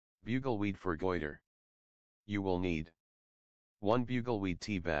Bugleweed for goiter. You will need 1 bugleweed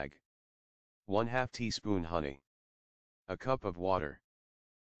tea bag, 1/2 teaspoon honey, a cup of water.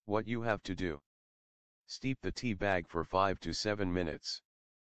 What you have to do: steep the tea bag for 5 to 7 minutes.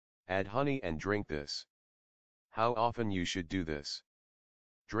 Add honey and drink this. How often you should do this?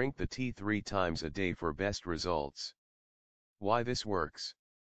 Drink the tea 3 times a day for best results. Why this works?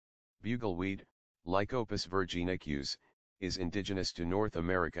 Bugleweed, Lycopus virginicus, is indigenous to North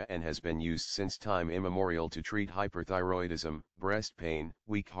America and has been used since time immemorial to treat hyperthyroidism, breast pain,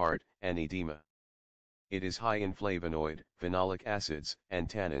 weak heart, and edema. It is high in flavonoid, phenolic acids, and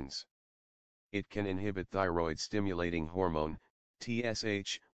tannins. It can inhibit thyroid-stimulating hormone,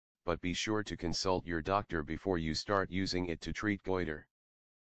 TSH, but be sure to consult your doctor before you start using it to treat goiter.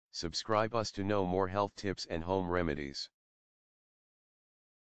 Subscribe us to know more health tips and home remedies.